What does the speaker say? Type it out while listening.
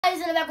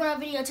guys, in the background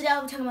video, today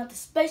I'll be talking about the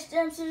Space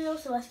Jam cereal,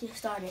 so let's get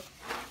started.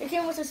 It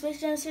came with the Space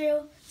Jam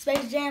cereal,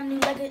 Space Jam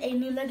A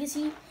New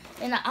Legacy,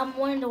 and I'm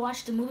wanting to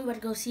watch the movie, we're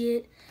to go see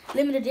it.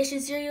 Limited edition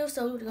cereal,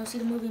 so we're going to go see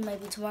the movie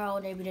maybe tomorrow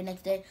or maybe the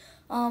next day.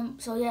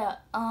 So yeah,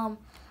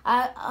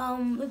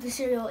 the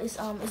cereal is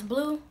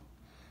blue.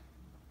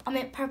 I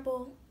meant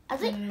purple. I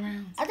think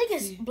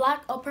it's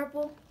black or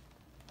purple.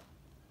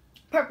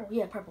 Purple,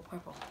 yeah, purple.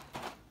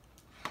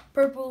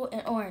 Purple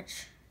and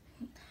orange.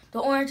 The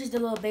orange is the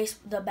little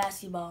the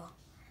basketball.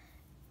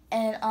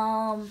 And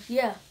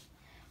yeah.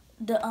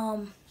 The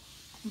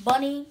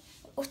bunny.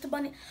 What's the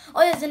bunny?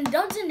 Oh yeah,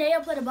 don't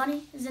Zendaya play the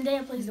bunny?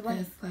 Zendaya plays the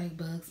bunny. That's like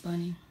Bugs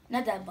Bunny.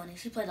 Not that bunny.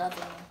 She played the other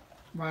one.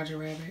 Roger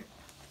Rabbit.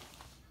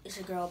 It's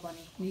a girl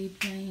bunny. We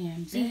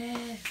playing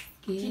basketball.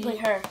 She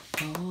played her.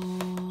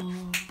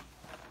 Oh,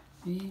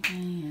 we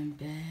playing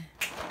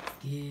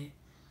basketball.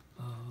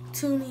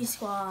 Toonie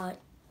Squad.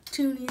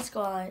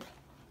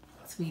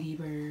 Sweetie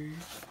Bird.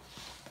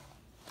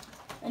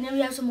 And then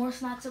we have some more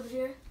snacks over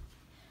here.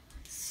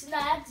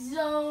 Snack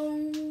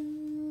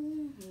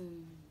Zone.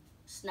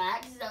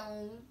 Snack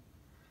Zone.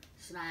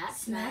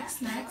 Snacks,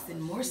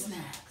 and more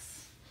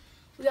snacks.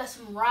 We got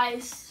some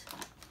rice,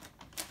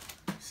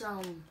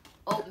 some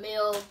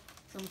oatmeal,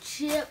 some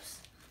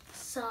chips,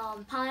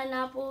 some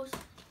pineapples,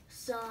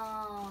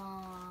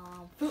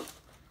 some fruit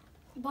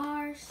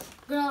bars,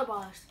 granola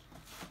bars.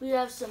 We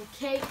have some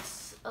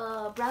cakes,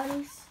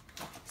 brownies,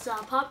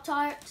 some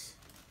Pop-Tarts,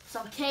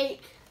 some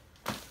cake,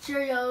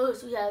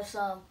 Cheerios. We have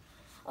some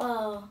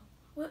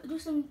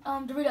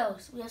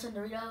Doritos. We have some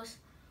Doritos.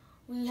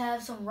 We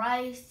have some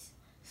rice,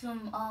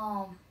 some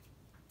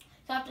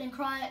Captain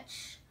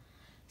Crunch,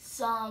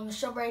 some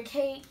strawberry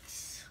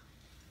cakes,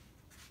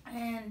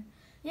 and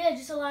yeah,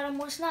 just a lot of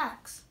more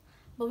snacks.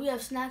 But we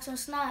have snacks on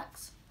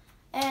snacks,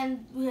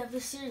 and we have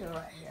this cereal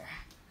right here.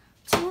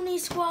 Toonie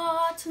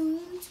Squad.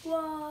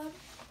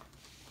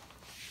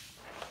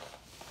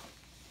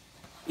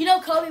 You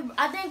know,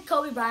 I think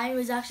Kobe Bryant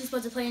was actually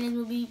supposed to play in this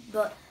movie,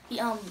 but he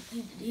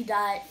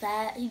died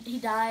fat. He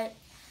died.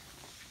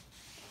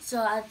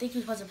 So I think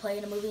he's supposed to play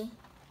in the movie.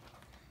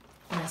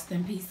 Rest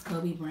in peace,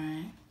 Kobe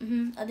Bryant.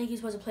 I think he's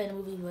supposed to play in the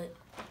movie, but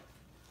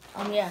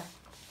yeah.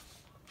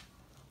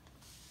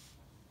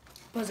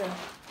 What's that?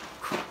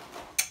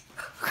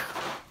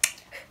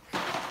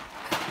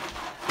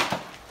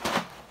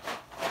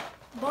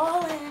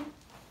 Ballin'.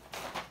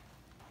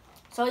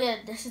 So yeah,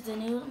 this is the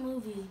new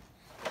movie.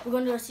 We're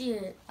going to go see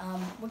it.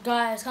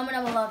 Guys, comment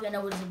down below if y'all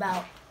know what it's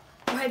about.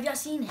 Or have y'all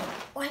seen it?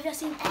 Or have y'all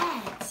seen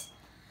ads?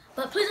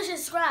 But please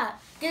subscribe.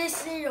 Give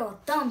this video a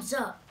thumbs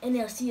up. And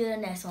I'll see you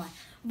in the next one.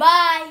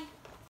 Bye.